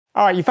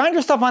All right, you find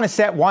yourself on a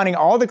set wanting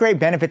all the great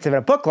benefits of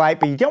a book light,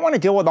 but you don't want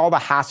to deal with all the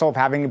hassle of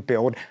having to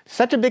build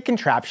such a big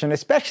contraption,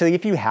 especially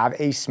if you have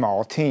a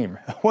small team.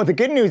 Well, the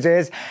good news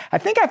is, I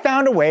think I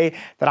found a way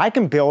that I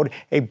can build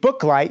a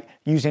book light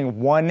using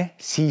one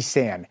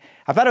C-stand.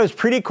 I thought it was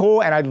pretty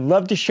cool, and I'd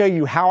love to show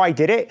you how I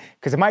did it,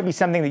 because it might be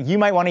something that you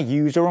might want to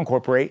use or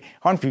incorporate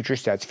on future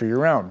sets for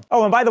your own.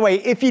 Oh, and by the way,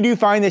 if you do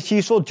find this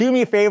useful, do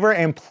me a favor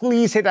and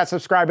please hit that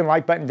subscribe and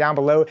like button down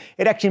below.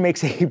 It actually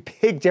makes a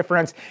big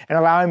difference in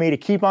allowing me to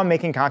keep on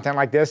making content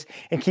like this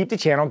and keep the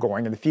channel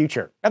going in the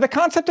future. Now, the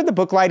concept of the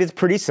book light is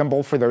pretty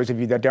simple for those of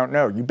you that don't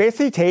know. You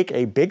basically take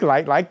a big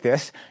light like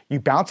this, you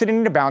bounce it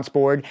into the bounce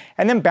board,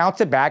 and then bounce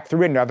it back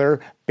through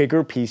another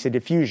bigger piece of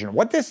diffusion.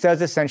 What this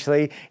does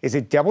essentially is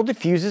it double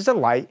diffuses the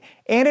light,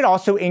 and it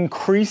also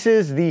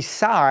increases the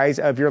size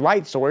of your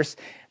light source.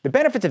 The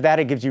benefits of that,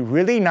 it gives you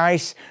really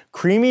nice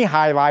creamy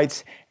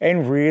highlights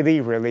and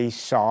really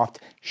soft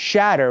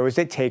shadows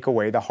that take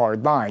away the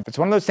hard line. It's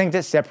one of those things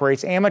that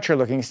separates amateur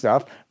looking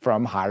stuff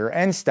from higher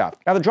end stuff.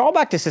 Now, the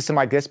drawback to a system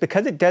like this,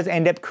 because it does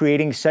end up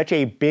creating such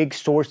a big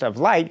source of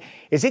light,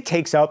 is it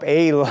takes up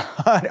a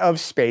lot of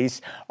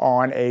space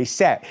on a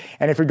set.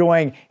 And if you're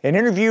doing an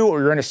interview or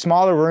you're in a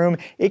smaller room,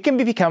 it can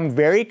become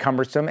very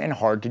cumbersome and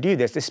hard to do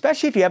this,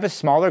 especially if you have a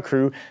smaller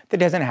crew that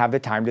doesn't have the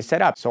time to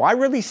set up. So I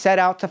really set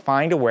out to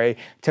find a way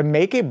to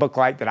make a book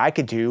light that I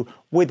could do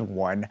with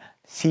one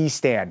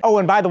C-stand. Oh,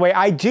 and by the way,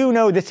 I do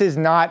know this is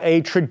not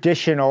a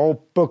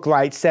traditional book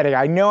light setting.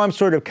 I know I'm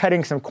sort of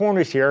cutting some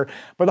corners here,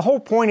 but the whole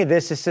point of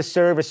this is to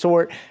serve a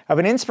sort of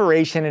an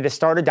inspiration and to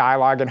start a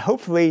dialogue and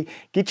hopefully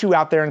get you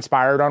out there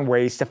inspired on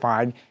ways to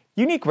find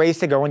unique ways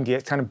to go and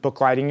get kind of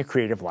book lighting and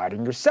creative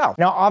lighting yourself.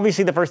 Now,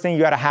 obviously, the first thing you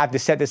gotta have to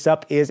set this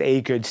up is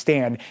a good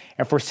stand.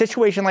 And for a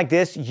situation like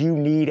this, you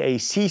need a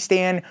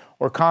C-stand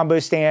or combo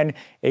stand.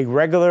 A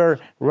regular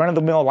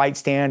run-of-the-mill light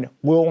stand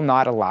will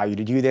not allow you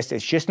to do this.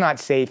 It's just not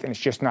safe and it's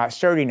just not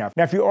sturdy enough.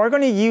 Now, if you are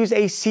gonna use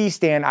a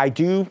C-stand, I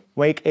do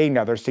make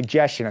another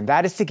suggestion, and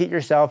that is to get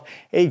yourself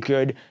a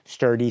good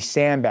sturdy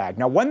sandbag.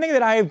 Now, one thing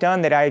that I have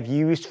done that I've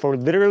used for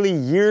literally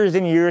years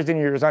and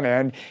years on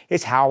end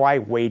is how I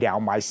weigh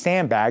down my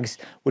sandbags,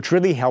 which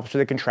really helps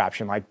with a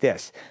contraption like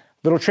this.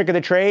 Little trick of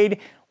the trade,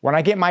 when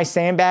I get my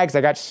sandbags,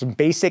 I got some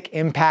basic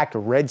impact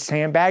red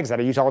sandbags that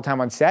I use all the time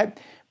on set,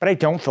 but I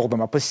don't fill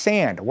them up with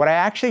sand. What I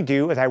actually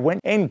do is I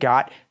went and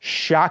got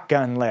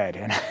shotgun lead,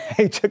 and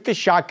I took the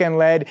shotgun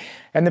lead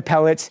and the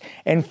pellets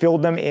and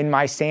filled them in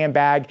my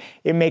sandbag.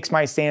 It makes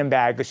my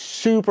sandbag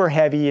super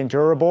heavy and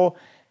durable,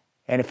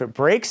 and if it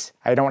breaks,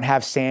 I don't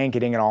have sand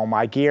getting in all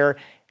my gear.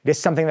 This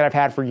is something that I've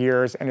had for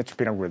years, and it's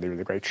been a really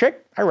great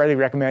trick. I really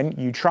recommend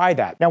you try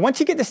that. Now, once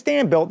you get the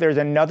stand built, there's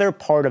another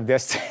part of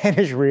this that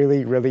is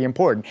really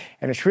important,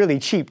 and it's really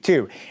cheap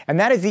too, and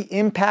that is the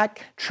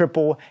impact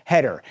triple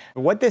header.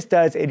 What this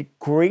does, it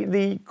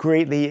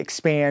greatly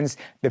expands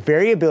the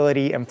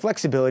variability and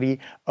flexibility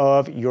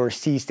of your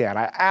C-stand.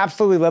 I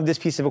absolutely love this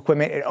piece of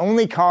equipment. It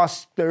only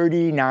costs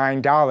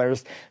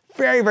 $39.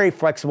 Very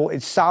flexible.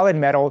 It's solid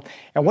metal,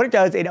 and what it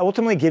does, it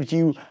ultimately gives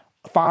you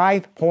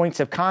 5 points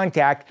of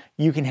contact.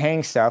 You can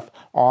hang stuff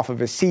off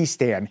of a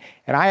C-stand.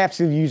 And I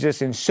absolutely use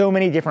this in so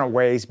many different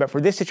ways, but for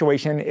this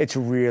situation, it's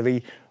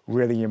really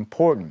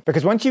important.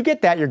 Because once you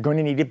get that, you're going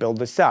to need to build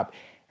this up.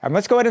 And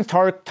let's go ahead and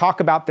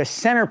talk about the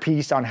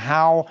centerpiece on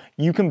how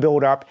you can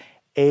build up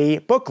a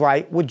book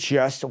light with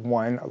just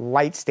one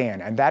light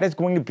stand. And that is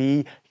going to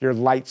be your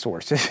light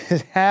source. This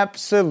is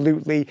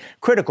absolutely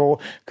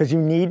critical because you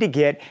need to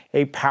get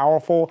a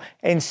powerful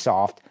and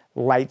soft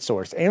light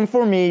source. And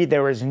for me,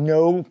 there is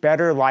no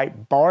better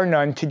light, bar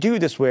none, to do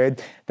this with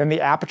than the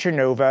APUTURE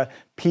NOVA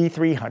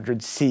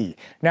P300C.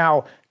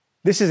 Now,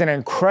 this is an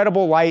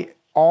incredible light,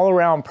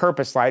 all-around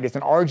purpose light. It's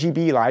an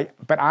RGB light,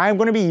 but I'm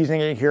going to be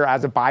using it here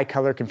as a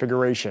bicolor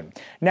configuration.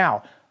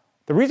 Now,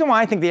 the reason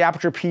why I think the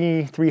APUTURE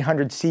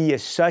P300C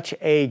is such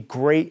a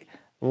great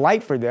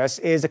light for this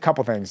is a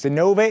couple things. The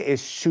Nova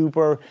is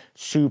super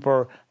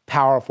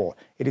powerful.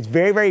 It is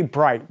very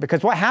bright,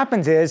 because what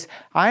happens is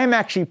I am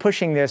actually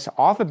pushing this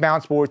off a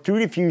bounce board through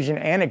diffusion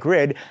and a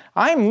grid.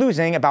 I'm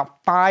losing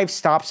about 5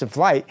 stops of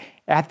light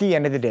at the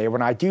end of the day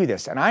when I do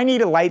this. And I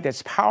need a light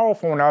that's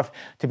powerful enough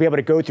to be able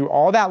to go through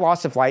all that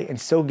loss of light and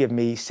still give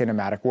me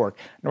cinematic work.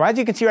 Now, as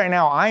you can see right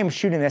now, I am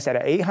shooting this at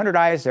an 800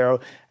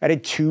 ISO at a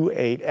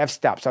 2.8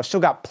 f-stop. So I've still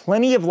got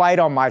plenty of light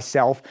on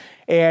myself,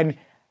 and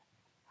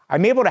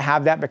I'm able to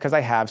have that because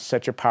I have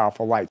such a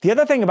powerful light. The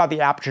other thing about the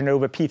APUTURE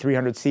NOVA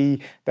P300C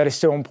that is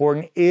so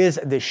important is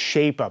the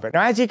shape of it.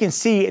 Now, as you can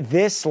see,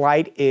 this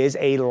light is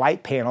a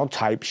light panel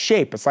type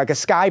shape. It's like a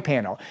sky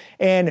panel.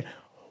 And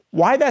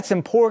why that's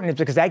important is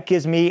because that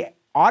gives me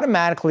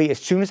automatically, as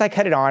soon as I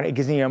cut it on, it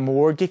gives me a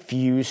more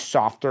diffused,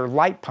 softer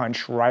light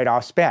punch right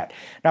off bat.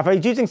 Now, if I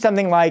was using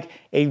something like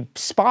a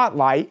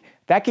spotlight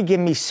that could give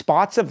me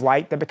spots of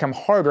light that become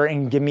harder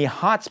and give me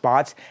hot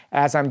spots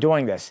as I'm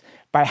doing this.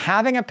 By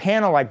having a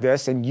panel like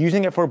this and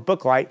using it for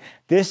book light,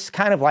 this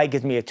kind of light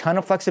gives me a ton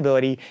of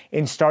flexibility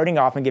in starting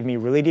off and giving me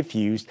really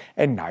diffused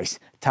and nice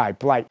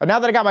type light. But now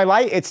that I got my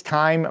light, it's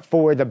time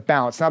for the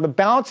bounce. Now the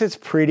bounce is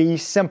pretty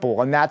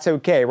simple, and that's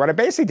okay. What I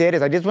basically did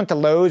is I just went to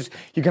Lowe's.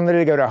 You can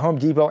literally go to Home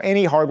Depot,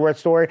 any hardware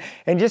store,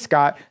 and just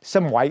got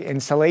some white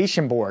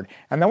insulation board.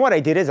 And then what I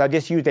did is I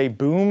just used a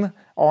boom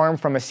arm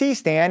from a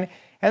C-stand,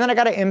 and then I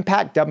got an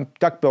impact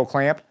duckbill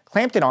clamp,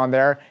 clamped it on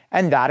there,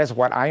 and that is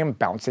what I am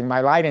bouncing my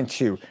light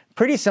into.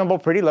 Pretty simple,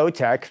 pretty low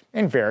tech,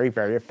 and very,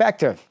 very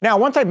effective. Now,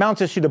 once I bounce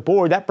this through the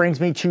board, that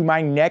brings me to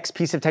my next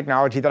piece of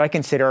technology that I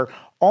consider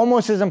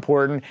almost as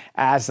important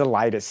as the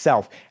light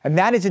itself. And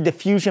that is a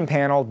diffusion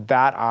panel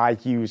that I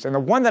use. And the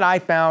one that I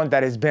found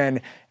that has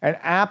been an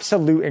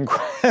absolute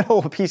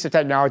incredible piece of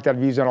technology that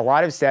I've used on a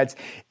lot of sets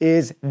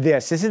is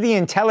this. This is the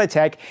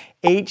Intellytech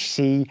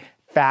HC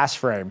Fast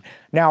Frame.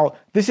 Now,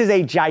 this is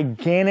a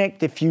gigantic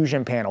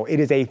diffusion panel. It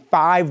is a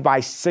 5 by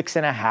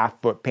 6.5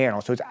 foot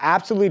panel. So it's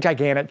absolutely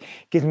gigantic.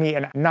 Gives me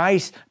a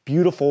nice,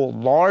 beautiful,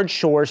 large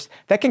source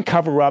that can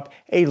cover up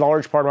a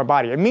large part of my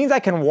body. It means I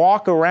can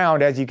walk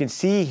around, as you can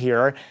see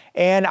here,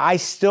 and I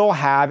still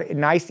have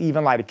nice,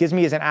 even light. It gives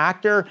me, as an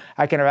actor,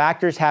 I can have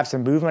actors have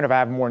some movement if I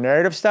have more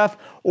narrative stuff,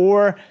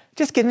 or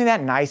just gives me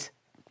that nice,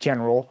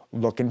 general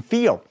look and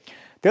feel.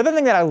 The other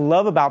thing that I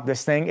love about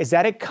this thing is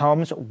that it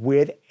comes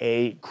with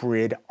a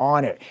grid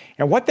on it.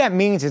 And what that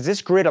means is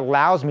this grid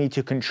allows me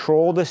to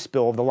control the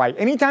spill of the light.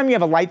 Anytime you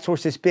have a light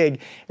source this big,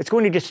 it's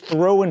going to just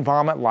throw and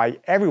vomit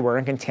light everywhere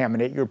and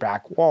contaminate your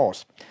back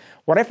walls.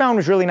 What I found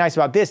was really nice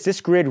about this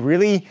grid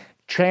really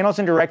channels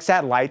and directs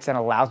that lights and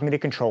allows me to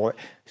control it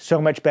so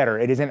much better.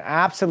 It is an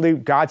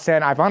absolute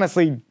godsend. I've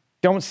honestly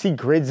don't see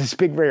grids this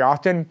big very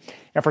often.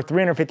 And for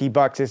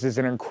 $350, this is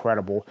an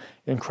incredible,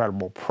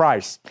 incredible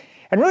price.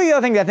 And really the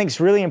other thing that I think is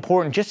really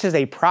important just as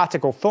a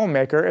practical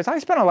filmmaker is I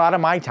spend a lot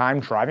of my time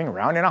driving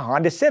around in a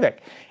Honda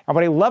Civic. And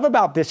what I love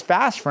about this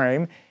fast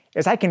frame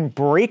is I can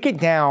break it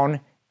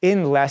down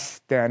in less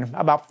than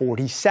about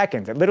 40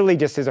 seconds. It literally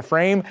just is a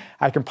frame.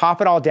 I can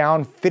pop it all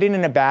down, fit it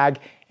in a bag,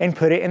 and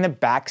put it in the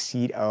back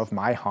seat of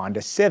my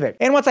Honda Civic.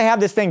 And once I have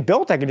this thing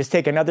built, I can just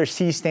take another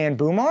C-stand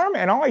boom arm,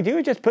 and all I do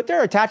is just put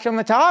there, attach it on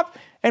the top,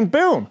 and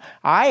boom,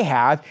 I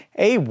have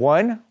a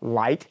one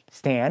light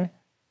stand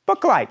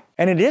book light.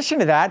 In addition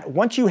to that,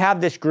 once you have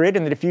this grid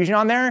and the diffusion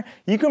on there,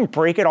 you can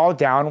break it all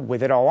down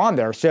with it all on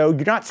there. So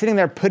you're not sitting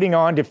there putting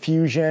on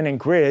diffusion and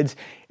grids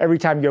every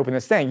time you open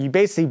this thing. You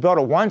basically build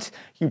it once,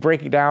 you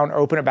break it down,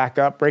 open it back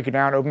up, break it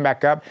down, open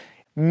back up.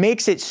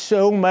 Makes it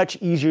so much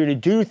easier to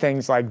do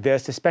things like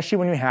this, especially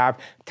when you have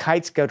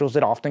tight schedules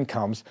that often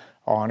comes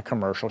on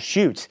commercial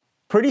shoots.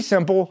 Pretty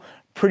simple,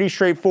 pretty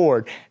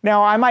straightforward.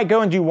 Now, I might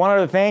go and do one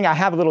other thing. I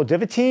have a little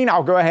divotine.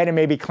 I'll go ahead and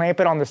maybe clamp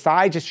it on the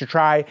side just to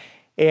try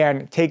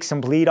and take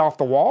some bleed off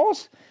the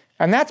walls.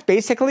 And that's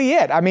basically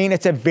it. I mean,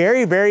 it's a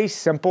very, very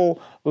simple,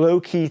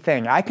 low-key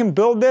thing. I can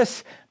build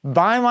this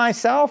by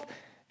myself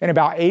in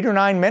about 8 or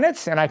 9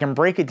 minutes, and I can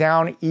break it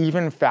down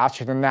even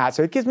faster than that.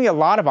 So it gives me a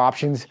lot of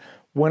options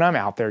when I'm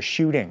out there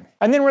shooting.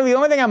 And then really the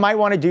only thing I might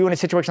want to do in a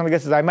situation like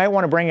this is I might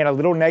want to bring in a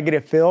little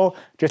negative fill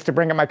just to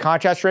bring up my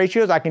contrast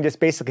ratios. I can just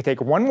basically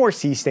take one more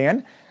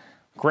C-stand,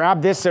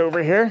 grab this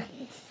over here,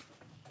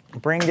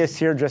 bring this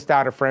here just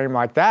out of frame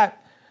like that,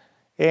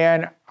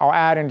 and I'll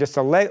add in just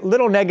a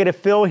little negative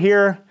fill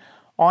here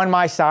on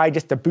my side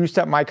just to boost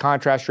up my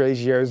contrast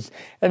ratios.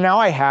 And now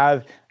I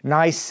have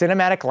nice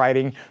cinematic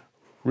lighting,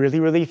 really,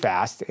 really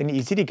fast and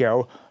easy to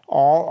go,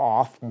 all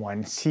off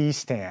one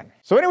C-stand.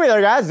 So anyway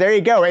there guys, there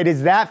you go. It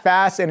is that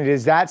fast and it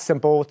is that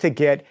simple to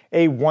get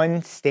a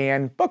one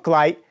stand book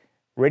light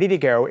ready to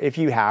go if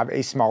you have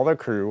a smaller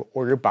crew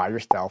or you're by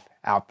yourself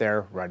out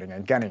there running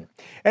and gunning.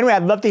 Anyway,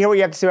 I'd love to hear what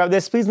you have to say about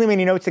this. Please leave me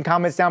any notes and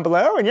comments down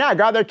below. And yeah,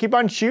 go out there, keep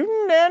on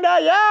shooting, and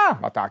yeah,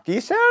 I'll talk to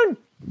you soon.